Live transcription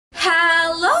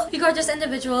you gorgeous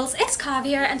individuals, it's Kav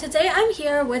here, and today I'm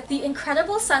here with the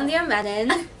incredible Sandhya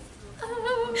Menon.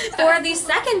 For the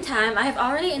second time. I have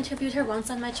already interviewed her once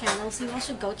on my channel, so you all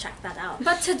should go check that out.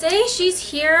 But today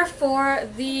she's here for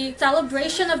the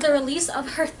celebration of the release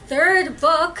of her third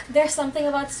book, There's Something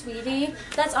About Sweetie.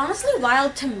 That's honestly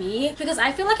wild to me, because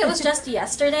I feel like it was just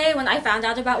yesterday when I found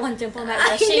out about When Dimple Met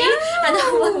Rishi. And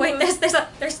I'm like, wait,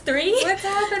 there's three? What's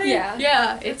happening?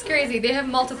 Yeah, it's crazy. They have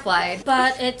multiplied.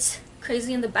 But it's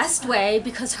crazy in the best way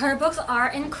because her books are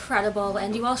incredible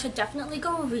and you all should definitely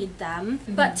go read them.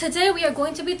 But today we are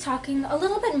going to be talking a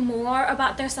little bit more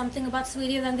about There's Something About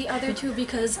Sweetie than the other two,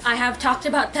 because I have talked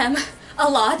about them a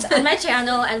lot on my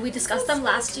channel and we discussed them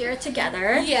last year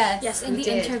together. Yes, in the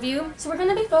interview. So we're going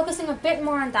to be focusing a bit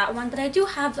more on that one, but I do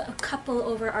have a couple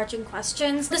overarching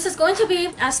questions. This is going to be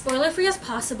as spoiler-free as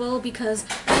possible because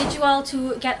I need you all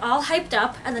to get all hyped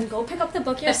up and then go pick up the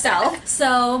book yourself.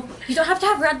 So you don't have to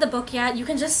have read the book yet. You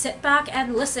can just sit back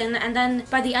and listen, and then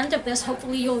by the end of this,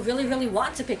 hopefully you'll really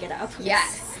want to pick it up.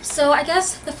 Yes. So I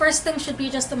guess the first thing should be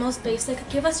just the most basic.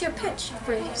 Give us your pitch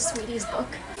for Sweetie's book.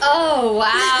 Oh,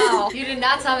 wow. You did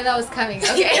not tell me that was coming.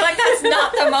 Okay. Like, that's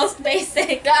not the most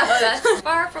basic. No, that's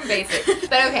far from basic.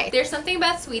 But okay, There's Something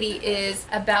About Sweetie is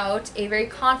about a very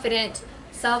confident,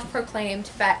 self-proclaimed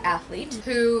fat athlete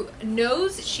who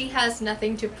knows she has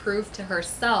nothing to prove to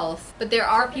herself, but there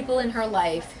are people in her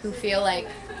life who feel like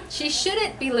she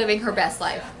shouldn't be living her best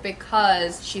life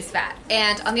because she's fat.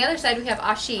 And on the other side we have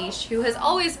Ashish, who has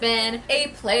always been a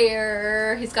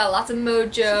player. He's got lots of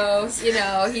mojo, you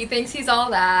know, he thinks he's all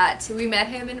that. We met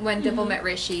him in When Dimple Met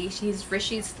Rishi. He's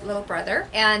Rishi's little brother,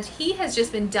 and he has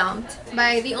just been dumped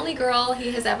by the only girl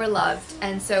he has ever loved,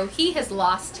 and so he has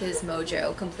lost his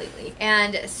mojo completely.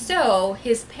 And so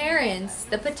his parents,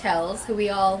 the Patels, who we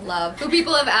all love, who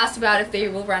people have asked about if they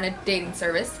will run a dating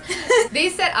service, they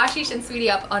set Ashish and Sweetie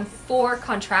up on 4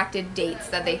 contracted dates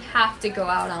that they have to go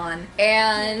out on.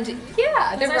 And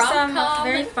yeah, those the are some rom-com.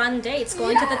 very fun dates.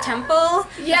 Going to the temple.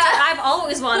 Yeah. That's what I've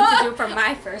always wanted to do for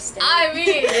my first date. I mean,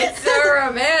 it's so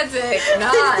romantic.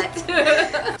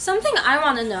 Not. Something I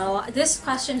want to know, this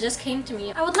question just came to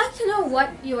me. I would like to know what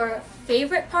your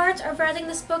favorite part of writing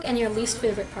this book and your least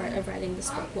favorite part of writing this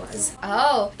book was.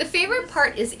 Oh, the favorite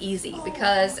part is easy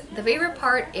because the favorite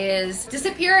part is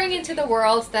disappearing into the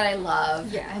world that I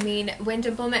love. Yeah. I mean, When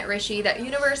Dimple Met Rishi, that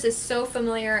universe is so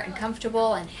familiar and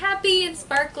comfortable and happy and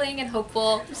sparkling and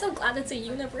hopeful. I'm so glad it's a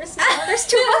universe now. There's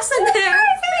 2 books in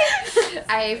there.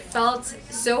 I felt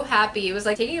so happy. It was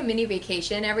like taking a mini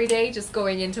vacation every day, just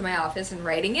going into my office and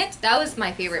writing it. That was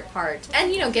my favorite part.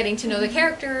 And, you know, getting to know the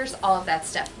characters, all of that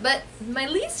stuff. But my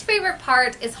least favorite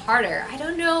part is harder. I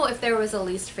don't know if there was a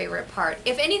least favorite part.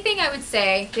 If anything, I would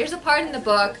say there's a part in the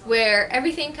book where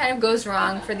everything kind of goes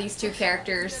wrong for these 2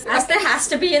 characters. As there has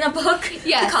to be in a book.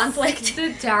 Yes. The conflict.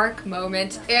 The dark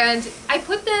moment. And I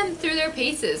put them through their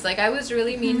paces. Like, I was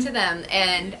really mean to them,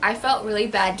 and I felt really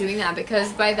bad doing that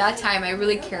because by that time I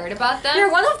really cared about them.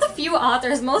 You're one of the few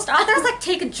authors. Most authors like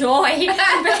take joy in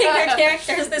making their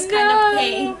characters this kind of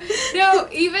pain. No,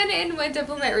 even in When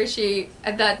Dimple Met Rishi,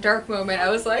 at that dark moment, I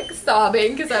was like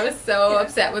sobbing because I was so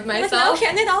upset with myself. But now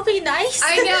can it all be nice?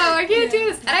 I know, I can't do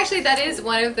this. And actually that is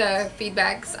one of the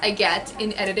feedbacks I get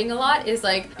in editing a lot, is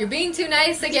like, you're being too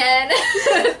nice again.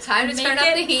 Time to turn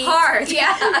up the heat. Hard.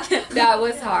 Yeah. That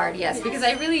was hard, yes, because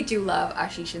I really do love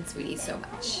Ashish and Sweetie so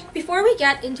much. Before we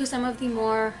get into some of the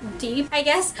more deep, I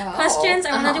guess, questions,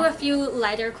 I want to do a few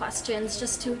lighter questions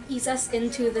just to ease us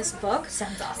into this book.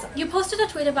 Sounds awesome. You posted a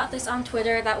tweet about this on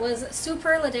Twitter that was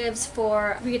superlatives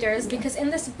for readers, because in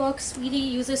this book, Sweetie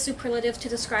uses superlatives to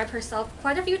describe herself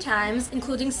quite a few times,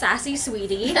 including sassy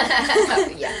Sweetie.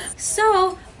 Yes.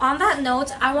 So, on that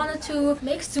note, I wanted to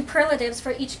make superlatives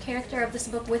for each character of this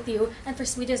book with you, and for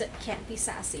Sweeties, it can't be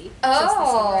sassy.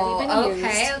 Oh,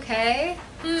 okay.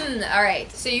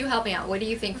 Alright, so you help me out. What do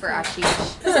you think for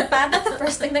Ashish? Is it bad that the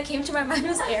first thing that came to my mind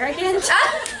was arrogant?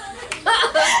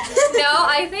 No,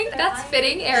 I think that's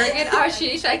fitting. Arrogant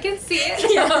Ashish, I can see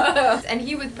it. Yeah. And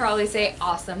he would probably say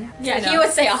awesome. Yeah, he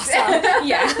would say awesome.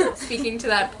 Yeah. Speaking to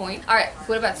that point. Alright,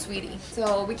 what about Sweetie?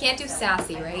 So we can't do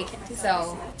sassy, right?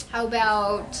 So how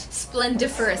about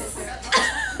splendiferous?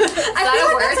 I feel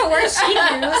like that's a word she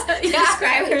used to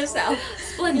describe herself.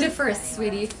 Splendiferous,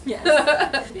 Sweetie. Yes.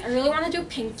 I really want to do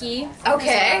Pinky.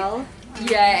 Okay. As well.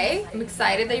 Yay. I'm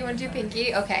excited that you want to do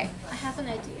Pinky. Okay. I have an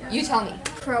idea. You tell me.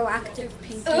 Proactive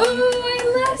Pinky. Oh,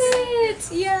 I love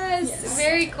it. Yes. Yes.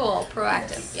 Very cool.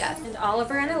 Proactive. Yes. And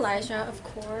Oliver and Elijah, of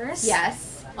course.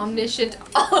 Yes. Omniscient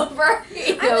Oliver.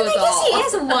 He knows I guess all. he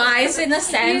is wise in a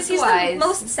sense. He's wise. The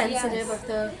most sensitive of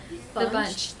the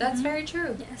bunch. That's very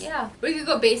true. Yes. Yeah. We could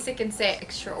go basic and say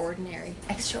extraordinary.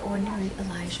 Extraordinary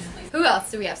Elijah. Who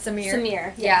else do we have? Samir?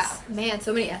 Samir, Yeah. yes. Man,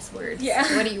 so many S words. Yeah.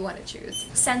 What do you want to choose?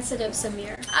 Sensitive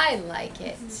Samir. I like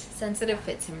it. Sensitive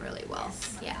fits him really well.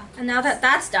 Yeah. And now that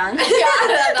that's done. Yeah,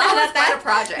 that was quite a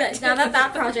project. Now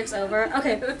that project's over.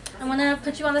 Okay, I'm gonna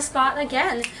put you on the spot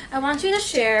again. I want you to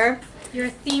share your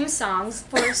theme songs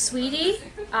for Sweetie,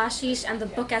 Ashish, and the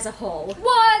book as a whole.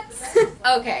 What?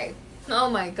 Okay. Oh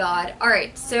my god.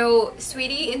 Alright, so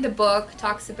Sweetie in the book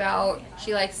talks about,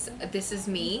 she likes This Is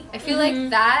Me. I feel like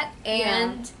that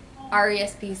and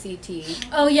R-E-S-P-C-T.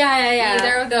 Oh yeah.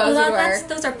 Either of those would work.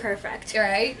 Those are perfect.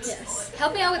 Right? Yes.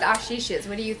 Help me out with Ashish's.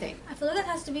 What do you think? I feel like it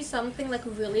has to be something like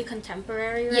really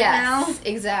contemporary right Yes, now.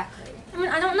 exactly. I mean,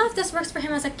 I don't know if this works for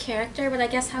him as a character, but I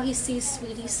guess how he sees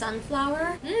Sweetie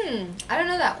Sunflower. I don't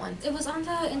know that one. It was on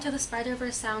the Into the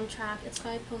Spider-Verse soundtrack. It's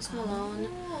by Post Malone.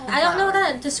 Oh. I don't know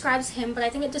that it describes him, but I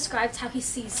think it describes how he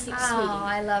sees Sweetie. Oh,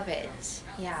 I love it.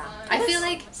 Yeah. I feel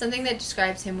like something that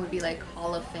describes him would be like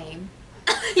Hall of Fame.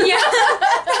 Yeah,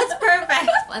 that's perfect.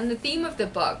 On the theme of the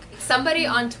book, somebody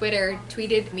on Twitter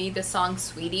tweeted me the song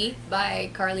Sweetie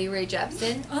by Carly Rae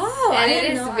Jepsen. Oh, and I it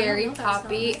didn't is know, very I don't know that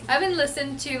poppy. song. I haven't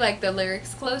listened to like the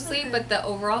lyrics closely, but the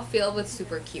overall feel was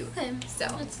super cute. Okay, So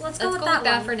let's go with that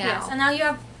one. for now. Yes, and now you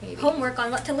have Maybe. homework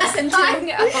on what to listen to. I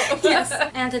know. Yes,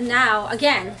 and now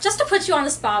again, just to put you on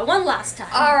the spot one last time.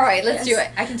 All right, let's Yes. do it.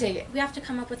 I can take it. We have to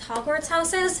come up with Hogwarts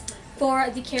houses for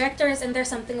the characters, and there's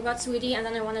something about Sweetie, and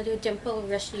then I want to do Dimple,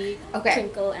 Rishi, Okay.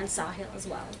 Twinkle, and Sahil as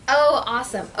well. Oh,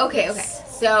 awesome. Okay.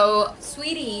 So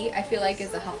Sweetie, I feel like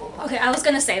is a Hufflepuff. Okay, I was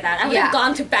gonna say that. I would Yeah. have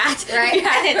gone to bat Right, if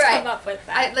I didn't right. come up with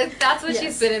that. I, like that's what she's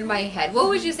Yes. been in my head. What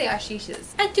would you say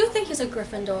Ashish's? I do think he's a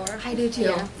Gryffindor. I do too.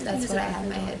 Yeah, That's he's what a I have in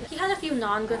my Gryffindor. head. He had a few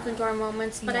non-Gryffindor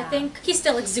moments, but I Yeah. think he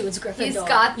still exudes Gryffindor. He's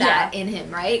got that Yeah. in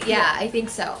him, right? Yeah, I think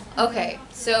so. Okay,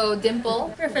 so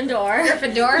Dimple, Gryffindor.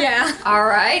 Gryffindor. Yeah. All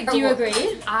right. Do you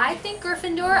agree? I think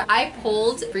Gryffindor. I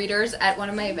polled readers at one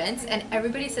of my events, and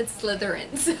everybody said Slytherin.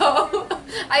 So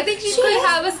I think she could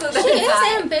have a Slytherin. She is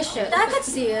vibe. ambitious. I could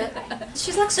see it.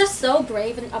 She's like just so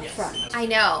brave and upfront. I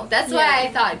know. That's why I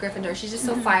thought Gryffindor. She's just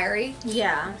so fiery.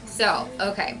 Yeah. So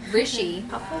okay, Rishi.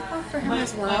 Hufflepuff for him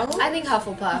as well. I think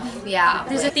Hufflepuff. Yeah.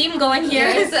 There's a theme going here.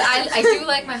 I do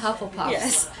like my Hufflepuff.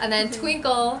 Yes. And then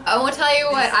Twinkle. I won't tell you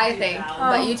what I think,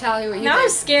 but you tell me what you Now I'm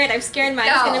think. scared. I'm scared mine's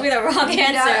No. gonna be the wrong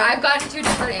answer. No, I've gotten two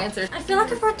different answers. I feel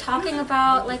like if we're talking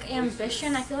about like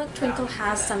ambition, I feel like Twinkle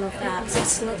has some of that. So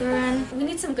Slytherin. We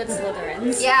need some good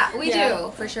Slytherins. Yeah, we Yeah.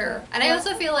 do, for sure. And I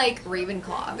also feel like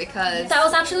Ravenclaw because That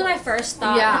was actually my first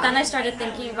thought, Yeah. but then I started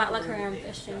thinking about like her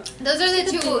ambition. those are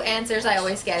the two answers I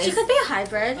always get. She Is could be a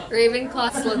hybrid.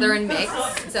 Ravenclaw, Slytherin mix.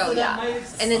 So yeah.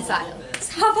 And then Sahil.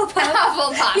 Hufflepuff.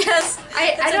 Hufflepuff. Yes.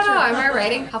 I That's don't a know, true am I Hufflepuff.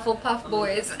 writing Hufflepuff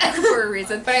boys for a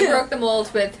reason? But I broke the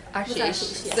mold with Ashish.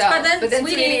 Ashish, yes. So, But then Sweetie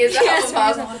Sweetie is a yes,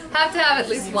 Hufflepuff. Have to have at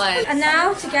least one. And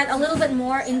now to get a little bit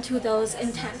more into those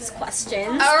intense questions.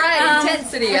 All right,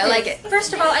 intensity. I like it.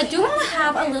 First of all, I do want to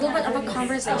have a little bit of a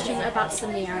conversation about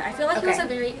Samir. I feel like he was Okay. a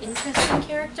very interesting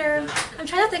character. I'm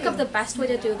trying to think of the best way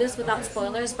to do this without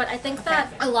spoilers, but I think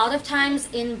that a lot of times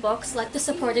in books, like the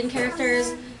supporting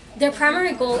characters, their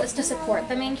primary goal is to support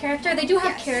the main character. They do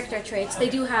have character traits. They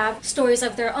do have stories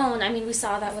of their own. I mean, we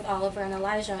saw that with Oliver and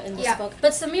Elijah in this Yeah. book.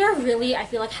 But Samir really, I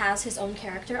feel like, has his own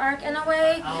character arc in a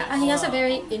way. And he has a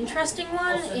very interesting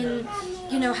one in,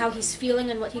 you know, how he's feeling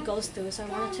and what he goes through. So I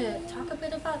wanted to talk a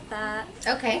bit about that.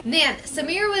 Okay. Man,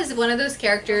 Samir was one of those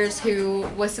characters who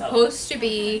was supposed to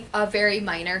be a very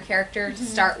minor character to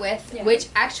start with, Yeah. which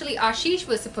actually Ashish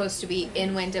was supposed to be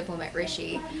in When Dimple Met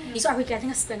Rishi. So are we getting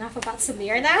a spin-off about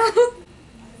Samir now?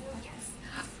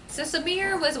 So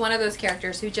Samir was one of those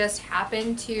characters who just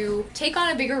happened to take on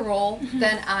a bigger role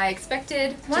than I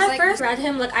expected. When Just I first read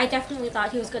him, like I definitely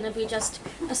thought he was going to be just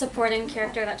a supporting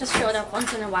character that just showed up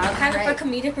once in a while, kind of Right. for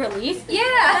comedic relief.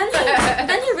 Yeah.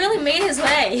 Then he really made his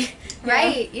way.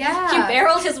 Right, yeah. He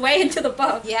barreled his way into the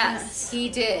book. Yes, he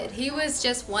did. He was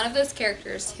just one of those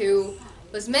characters who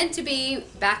was meant to be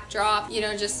backdrop, you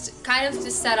know, just kind of to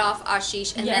set off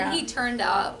Ashish, and Yeah. then he turned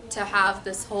out to have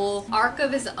this whole arc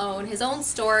of his own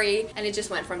story, and it just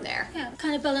went from there. Yeah,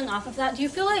 kind of building off of that, do you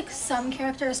feel like some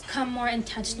characters come more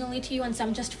intentionally to you and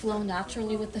some just flow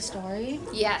naturally with the story?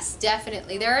 Yes,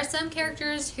 definitely. There are some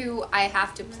characters who I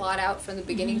have to plot out from the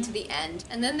beginning to the end,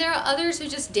 and then there are others who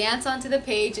just dance onto the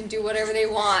page and do whatever they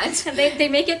want. They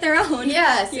make it their own.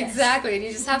 Yes, Yes. exactly, and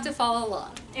you just have to follow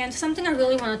along. And something I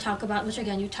really want to talk about, which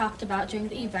again you talked about during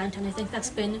the event, and I think that's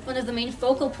been one of the main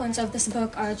focal points of this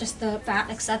book, are just the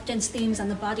fat acceptance themes and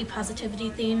the body positivity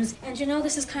themes. And you know,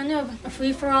 this is kind of a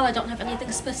free-for-all. I don't have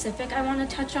anything specific I want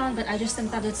to touch on, but I just think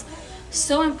that it's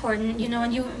so important, you know,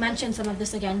 and you mentioned some of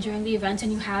this again during the event,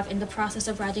 and you have in the process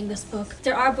of writing this book.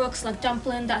 There are books like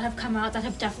Dumplin' that have come out that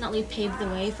have definitely paved the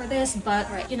way for this,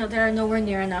 but, you know, they're nowhere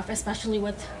near enough, especially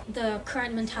with the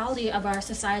current mentality of our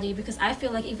society, because I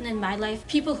feel like even in my life,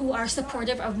 people who are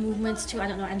supportive of movements to, I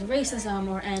don't know, end racism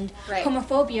or end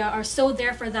homophobia are so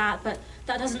there for that, but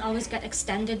that doesn't always get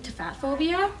extended to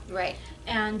fatphobia. Right.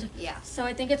 And so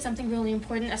I think it's something really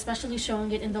important, especially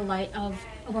showing it in the light of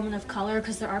a woman of color,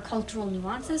 because there are cultural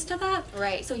nuances to that.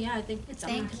 Right. So yeah, I think it's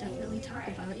something to definitely talk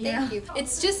about. Thank you.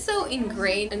 It's just so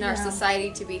ingrained in our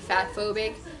society to be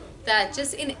fatphobic that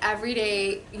just in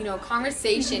everyday, you know,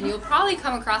 conversation, you'll probably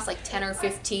come across like 10 or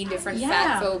 15 different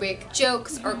fatphobic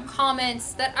jokes or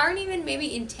comments that aren't even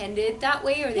maybe intended that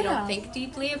way, or they don't think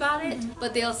deeply about it,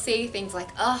 but they'll say things like,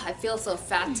 oh, I feel so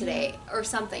fat today, or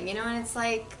something, you know, and it's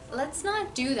like, let's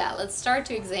not do that. Let's start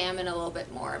to examine a little bit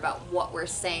more about what we're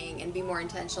saying and be more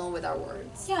intentional with our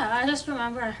words. Yeah, I just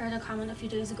remember I heard a comment a few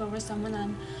days ago where someone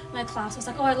in my class was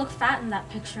like, oh, I look fat in that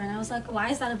picture, and I was like, why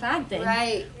is that a bad thing?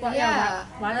 Right. Why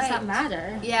does that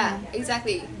matter? Yeah,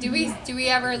 exactly. Do we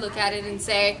ever look at it and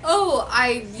say, oh,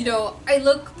 I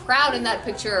look proud in that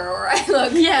picture, or I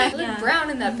look brown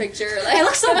in that picture. Like, I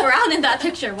look so brown in that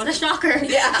picture. What a shocker.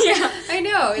 Yeah. I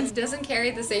know. It doesn't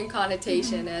carry the same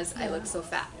connotation as I look so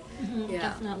fat.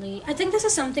 Definitely. I think this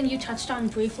is something you touched on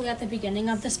briefly at the beginning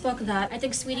of this book, that I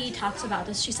think Sweetie talks about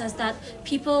this. She says that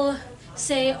people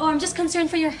say, oh, I'm just concerned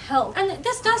for your health. And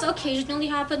this does occasionally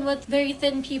happen with very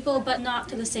thin people, but not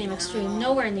to the same extreme.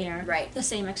 Nowhere near the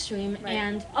same extreme.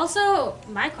 And also,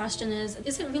 my question is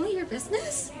it really your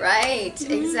business? Right,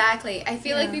 exactly. I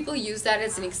feel like people use that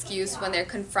as an excuse when they're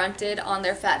confronted on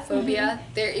their fat phobia.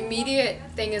 Their immediate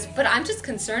thing is, but I'm just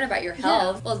concerned about your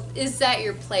health. Well, is that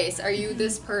your place? Are you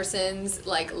this person's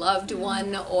like loved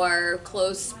one or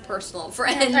close personal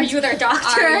friend? Are you their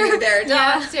doctor? Are you their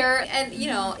doctor? And you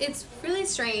know, it's really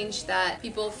strange that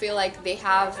people feel like they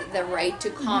have the right to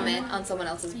comment on someone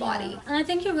else's body. And I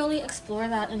think you really explore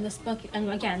that in this book. And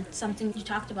again, something you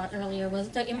talked about earlier was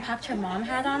the impact her mom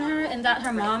had on her, and that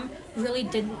her mom really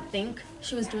didn't think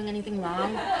she was doing anything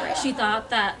wrong. She thought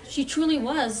that she truly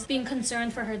was being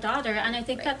concerned for her daughter, and I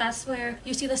think that that's where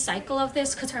you see the cycle of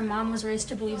this, because her mom was raised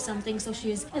to believe something, so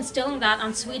she's instilling that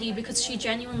on Sweetie because she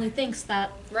genuinely thinks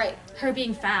that her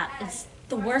being fat is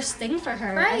the worst thing for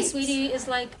her. And Sweetie is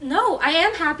like, no, I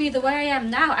am happy the way I am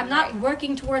now. I'm not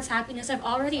working towards happiness. I've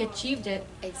already achieved it.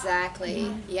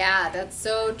 Exactly. Yeah, that's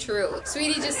so true.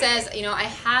 Sweetie just says, you know, I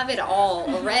have it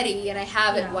all already, and I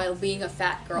have it while being a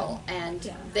fat girl.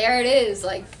 And there it is,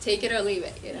 like, take it or leave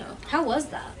it, you know. How was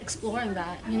that, exploring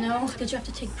that, you know? Did you have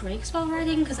to take breaks while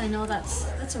writing? Because I know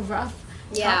that's a rough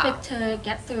topic to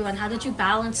get through. And how did you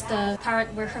balance the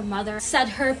part where her mother said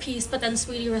her piece, but then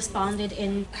Sweetie responded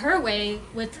in her way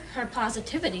with her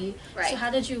positivity? So how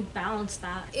did you balance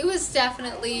that? It was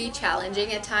definitely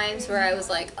challenging at times, where I was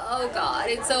like, oh God,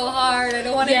 it's so hard. I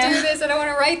don't want to do this. I don't want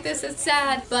to write this. It's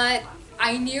sad. But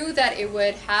I knew that it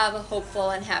would have a hopeful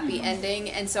and happy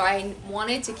ending, and so I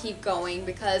wanted to keep going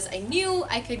because I knew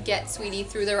I could get Sweetie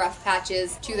through the rough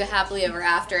patches to the happily ever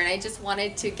after, and I just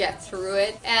wanted to get through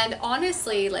it. And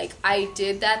honestly, like, I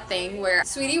did that thing where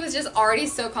Sweetie was just already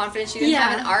so confident she didn't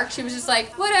have an arc. She was just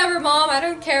like, whatever, Mom, I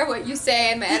don't care what you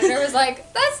say. And my editor was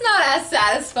like, that's not as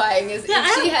satisfying as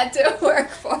if she had to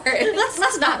work for it.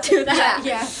 Let's not do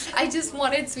that. I just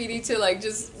wanted Sweetie to, like,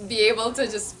 just be able to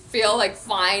just feel like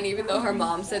fine, even though her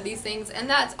mom said these things, and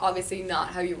that's obviously not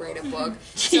how you write a book.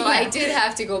 So I did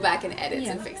have to go back and edit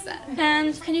and fix that.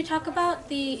 And can you talk about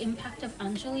the impact of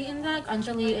Anjali in that?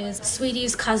 Anjali is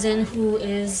Sweetie's cousin, who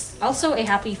is also a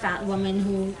happy fat woman,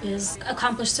 who is an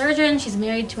accomplished surgeon. She's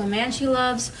married to a man she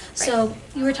loves. So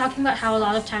you were talking about how a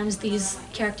lot of times these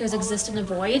characters exist in a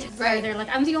void, where they're like,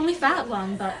 I'm the only fat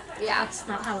one, but that's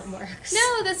not how it works.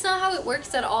 No, that's not how it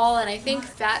works at all. And I think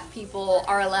fat people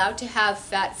are allowed to have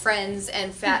fat friends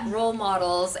and fat role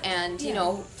models, and you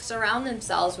know, surround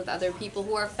themselves with other people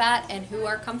who are fat and who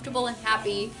are comfortable and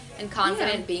happy and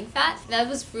confident being fat. That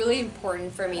was really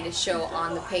important for me to show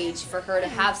on the page, for her to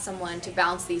have someone to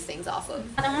bounce these things off of.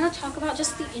 And I want to talk about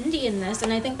just the Indianness,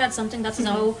 and I think that's something that's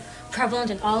so prevalent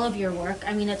in all of your work.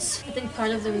 I mean, it's, I think, part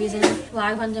of the reason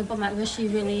why When Dimple Met Rishi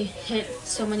really hit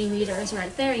so many readers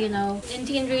right there, you know,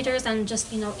 Indian readers and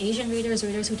just, you know, Asian readers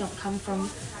who don't come from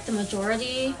the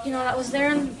majority, you know, that was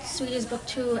there in Sweetie's book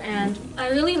too. And I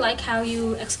really like how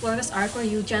you explore this arc where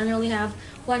you generally have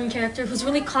one character who's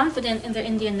really confident in their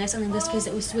Indianness, and in this case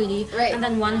it was Sweetie, Right. and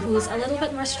then one who's a little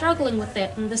bit more struggling with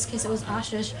it. In this case it was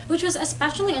Ashish, which was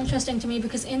especially interesting to me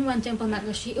because in When Dimple Met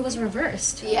Rishi it was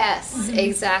reversed. Yes,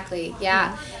 exactly.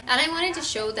 Yeah. And I wanted to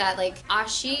show that, like,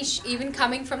 Ashish, even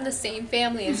coming from the same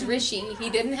family as Rishi, he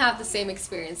didn't have the same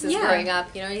experiences growing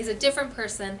up. You know, he's a different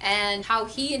person, and how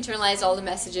he internalized all the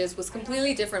messages was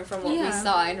completely different from what we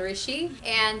saw in Rishi.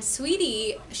 And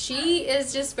Sweetie, she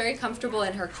is just very comfortable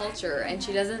in her culture, and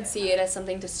she doesn't see it as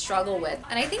something to struggle with.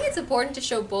 And I think it's important to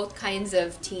show both kinds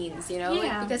of teens, you know,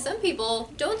 like, because some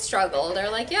people don't struggle.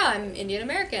 They're like, yeah, I'm Indian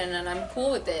American and I'm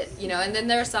cool with it, you know, and then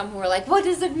there are some who are like, what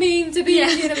does it mean to be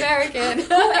Indian American?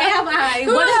 Who am I?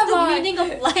 Who what am is the I? meaning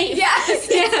of life? Yes,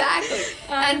 exactly.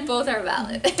 And both are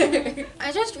valid.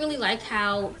 I just really like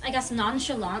how, I guess,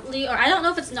 nonchalantly, or I don't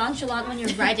know if it's nonchalant when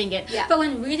you're writing it, Yeah. but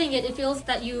when reading it, it feels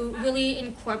that you really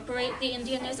incorporate the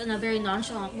Indianness in a very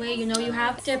nonchalant way. You know, you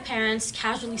have their parents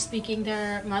casually speaking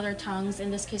their mother tongues.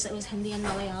 In this case, it was Hindi and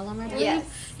Malayalam, I believe. Yes.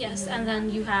 Yes, and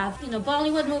then you have, you know,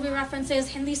 Bollywood movie references,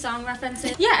 Hindi song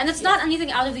references. Yeah, and it's not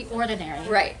anything out of the ordinary.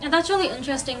 Right. And that's really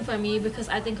interesting for me because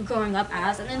I think growing up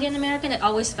as an Indian American, it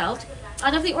always felt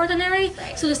out of the ordinary.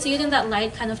 Right. So to see it in that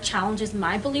light kind of challenges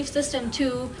my belief system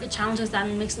too. It challenges that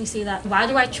and makes me see that why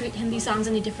do I treat Hindi songs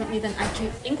any differently than I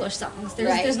treat English songs?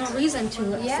 There's no reason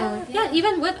to. Yeah. So yeah,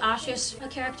 even with Ashish, a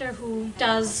character who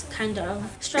does kind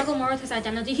of struggle more with his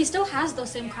identity, he still has those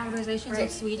same conversations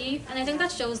with Sweetie. And I think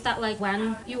that shows that, like,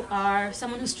 when you are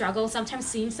someone who struggles, sometimes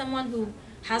seeing someone who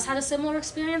has had a similar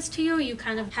experience to you, you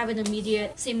kind of have an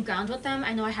immediate same ground with them.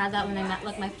 I know I had that when I met,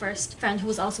 like, my first friend who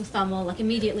was also Tamil. Like,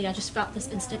 immediately I just felt this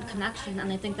instant connection,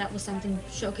 and I think that was something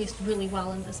showcased really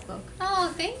well in this book.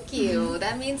 Oh, thank you.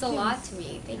 That means a lot to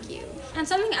me. Thank you. And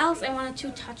something else I wanted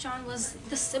to touch on was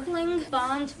the sibling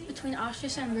bond between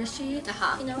Ashish and Rishi.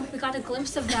 You know, we got a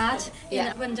glimpse of that in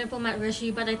When Dimple Met Rishi,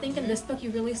 but I think in this book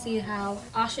you really see how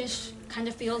Ashish kind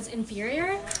of feels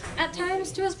inferior at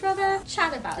times to his brother.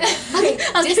 Chat about it.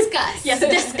 Discuss. Yes,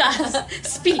 discuss.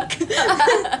 Speak.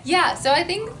 Yeah, so I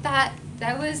think that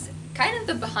was kind of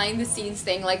the behind the scenes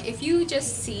thing. Like, if you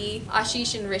just see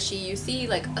Ashish and Rishi, you see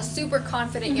like a super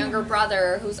confident younger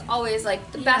brother who's always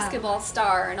like the basketball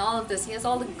star and all of this. He has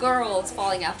all the girls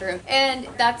falling after him, and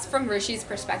that's from Rishi's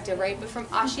perspective, right? But from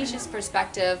Ashish's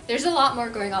perspective, there's a lot more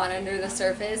going on under the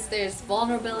surface. There's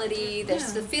vulnerability,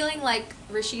 there's the feeling like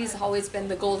Rishi's always been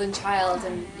the golden child,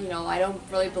 and, you know, I don't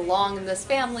really belong in this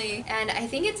family. And I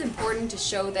think it's important to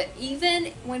show that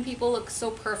even when people look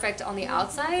so perfect on the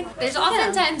outside, there's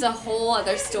oftentimes a whole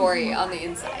other story on the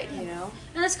inside, you know?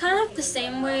 And it's kind of the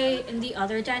same way in the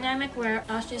other dynamic where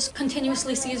Ashish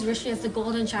continuously sees Rishi as the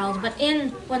golden child, but in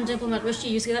When Dimple Met Rishi,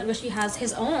 you see that Rishi has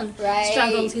his own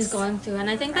struggles he's going through. And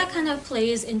I think that kind of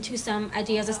plays into some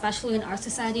ideas, especially in our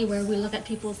society, where we look at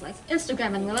people's like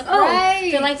Instagram and we're like, oh,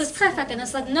 they're like this perfect, and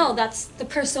it's like, no, that's the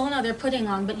persona they're putting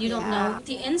on, but you don't know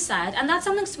the inside. And that's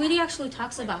something Sweetie actually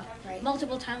talks about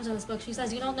multiple times in this book. She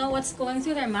says you don't know what's going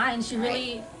through their minds. She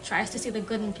really tries to see the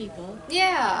good in people.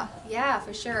 Yeah,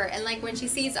 for sure. And like when she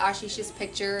sees Ashish's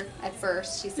picture at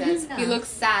first, she says, he looks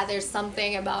sad. There's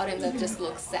something about him that just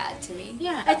looks sad to me.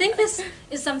 Yeah, I think this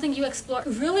is something you explore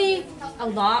really a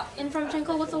lot in From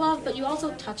Twinkle with Love, but you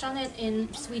also touch on it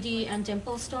in Sweetie and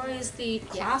Dimple's stories, the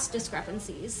class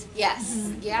discrepancies. Yes,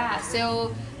 yeah.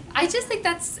 So I just think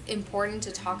that's important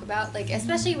to talk about, like,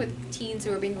 especially with teens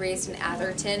who are being raised in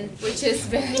Atherton, which is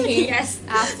very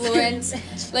affluent.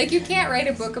 Like, you can't write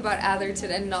a book about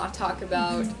Atherton and not talk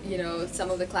about, you know,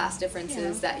 some of the class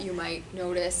differences that you might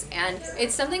notice. And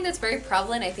it's something that's very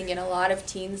prevalent, I think, in a lot of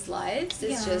teens' lives.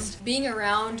 It's just being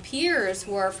around peers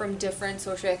who are from different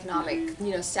socioeconomic,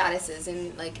 you know, statuses,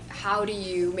 and, like, how do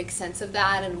you make sense of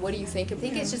that, and what do you think? I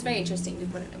think it's just very interesting to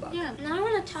put in a book. Yeah, now I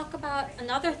want to talk about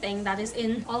another thing that is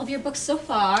in all of your books so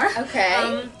far.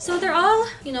 Okay. So they're all,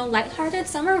 you know, lighthearted.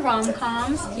 Some are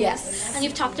rom-coms. Yes. And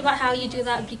you've talked about how you do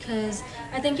that because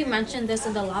I think you mentioned this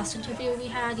in the last interview we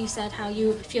had. You said how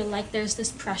you feel like there's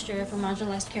this pressure for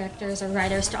marginalized characters or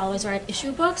writers to always write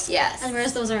issue books. Yes. And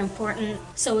whereas those are important,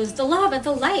 so is the love and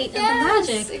the light and the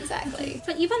magic. Exactly.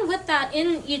 But even with that,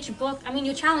 in each book, I mean,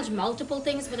 you challenge multiple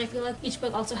things, but I feel like each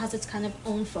book also has its kind of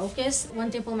own focus. When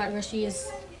Dimple Met Rishi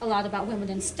is a lot about women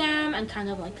in STEM and kind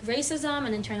of like racism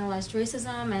and internalized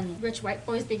racism and rich white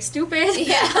boys being stupid.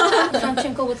 Yeah. From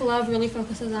Twinkle with Love really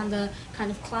focuses on the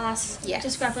kind of class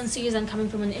discrepancies and coming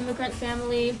from an immigrant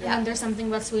family. And then there's something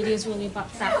about Sweetie is really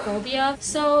about fatphobia.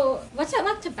 So what's it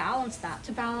like to balance that?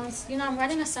 To balance, you know, I'm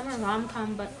writing a summer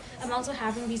rom-com, but I'm also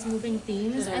having these moving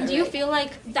themes. And do you feel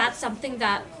like that's something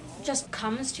that just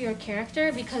comes to your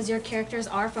character because your characters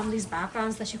are from these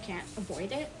backgrounds that you can't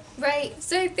avoid it? Right.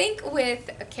 So I think with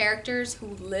characters who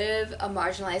live a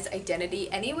marginalized identity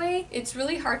anyway, it's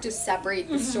really hard to separate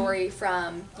the story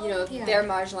from, you know, their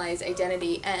marginalized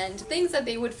identity and things that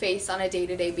they would face on a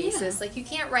day-to-day basis. Like, you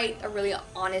can't write a really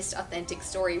honest, authentic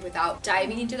story without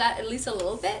diving into that at least a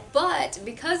little bit. But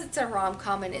because it's a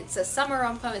rom-com and it's a summer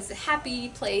rom-com, it's a happy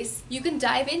place, you can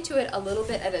dive into it a little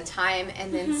bit at a time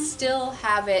and then still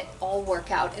have it all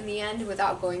work out in the end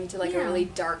without going into like a really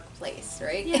dark place,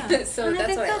 right? Yeah. So and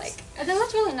that's what I like. I think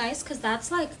that's really nice because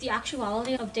that's like the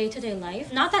actuality of day-to-day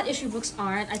life. Not that issue books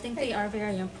aren't. I think they are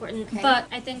very important. But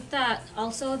I think that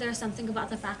also there's something about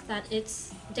the fact that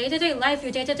it's day-to-day life.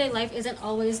 Your day-to-day life isn't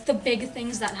always the big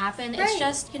things that happen. It's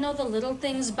just, you know, the little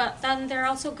things, but then there are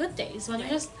also good days when you're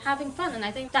just having fun. And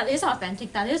I think that is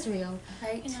authentic. That is real.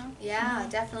 Right. You know? Yeah,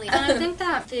 definitely. And I think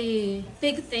that the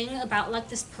big thing about like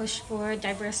this push for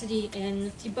diversity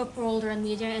in the book world or in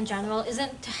media in general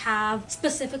isn't to have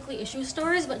specifically issue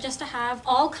stories, but just to have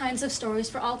all kinds of stories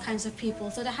for all kinds of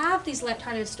people. So to have these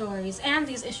lighthearted stories and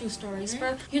these issue stories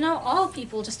for, you know, all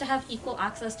people, just to have equal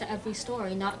access to every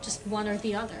story, not just one or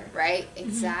the other. Right,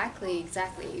 exactly,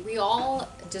 exactly. We all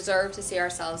deserve to see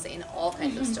ourselves in all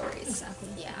kinds of stories. Exactly.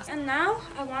 Yeah. And now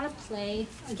I want to play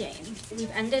a game.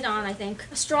 We've ended on, I think,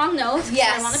 a strong note.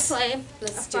 Yes. I want to play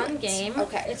Let's a do fun it. game.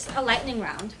 Okay. It's a lightning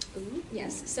round. Ooh.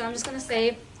 Yes. So I'm just going to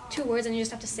say 2 words and you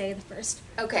just have to say the first.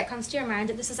 Okay. That comes to your mind.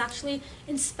 This is actually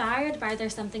inspired by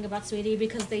There's Something About Sweetie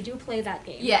because they do play that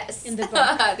game. Yes. In the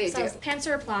book. They So do.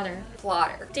 Panther or plotter?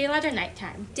 Plotter. Daylight or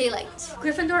nighttime? Daylight.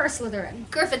 Gryffindor or Slytherin?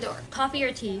 Gryffindor. Coffee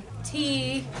or tea?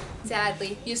 Tea.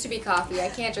 Sadly. Used to be coffee. I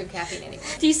can't drink caffeine anymore.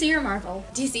 DC or Marvel?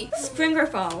 DC. Spring or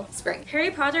fall? Spring.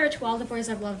 Harry Potter or To All the Boys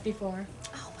I've Loved Before?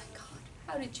 Oh my god.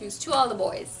 How to choose? To all the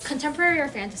boys. Contemporary or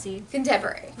fantasy?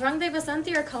 Contemporary. Rang de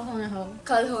Basanti or Kalhonaho?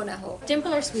 Kalhonaho.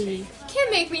 Dimple or Sweetie?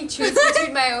 Can't make me choose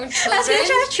between my own children. I was gonna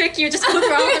try to trick you, just go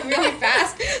through all of them really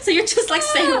fast. So you're just like,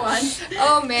 say one.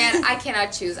 Oh man, I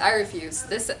cannot choose. I refuse.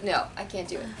 No, I can't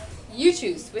do it. You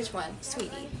choose. Which one?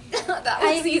 Sweetie. That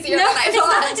was easier No, than I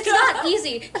thought. it's not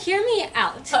easy. Hear me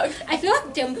out. Okay. I feel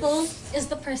like Dimple is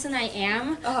the person I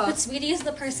am, Uh-huh. but Sweetie is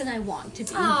the person I want to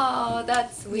be. Oh,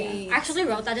 that's sweet. I actually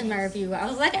wrote that in my review. I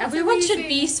was like, everyone should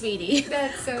be Sweetie.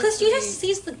 That's so Because she just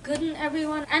sweet. sees the good in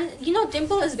everyone. And, you know,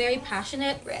 Dimple is very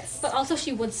passionate, Yes. but also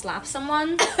she would slap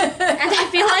someone. And I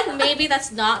feel like maybe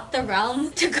that's not the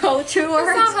realm to go to. Or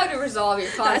That's not how to resolve your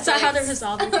conflicts. that's not how to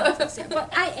resolve your conflicts. Yeah.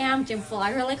 But I am Dimple.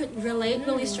 I really could relate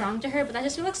really strong to her, but I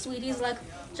just feel like Sweetie's like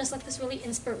just like this really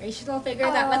inspirational figure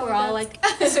that like we're all like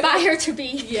aspire to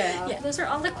be. Yeah. Those are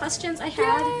all the questions I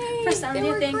had Yay! for They Sandy.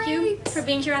 were Thank you great. for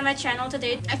being here on my channel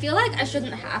today. I feel like I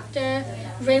shouldn't have to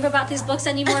rave about these books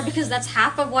anymore because that's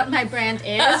half of what my brand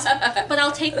is. But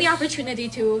I'll take the opportunity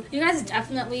to. You guys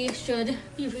definitely should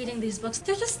be reading these books.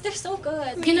 They're so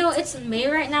good. You know, it's May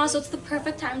right now, so it's the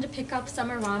perfect time to pick up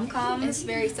summer rom-coms. It's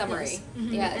very summery.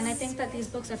 Yes. And I think that these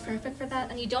books are perfect for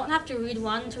that. And you don't have to read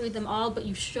one to read them all, but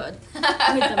you should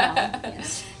read them all.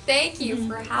 Yes. Thank you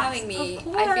for having me.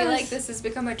 Of I feel like course. this has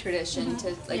become a tradition to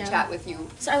like Yeah. chat with you.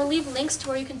 So I will leave links to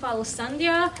where you can follow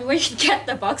Sandhya, where you can get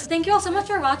the books. Thank you all so much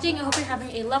for watching. I hope you're having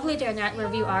a lovely day or night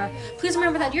wherever you are. Please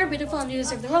remember that you're beautiful and you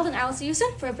deserve the world, and I will see you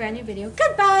soon for a brand new video.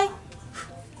 Goodbye!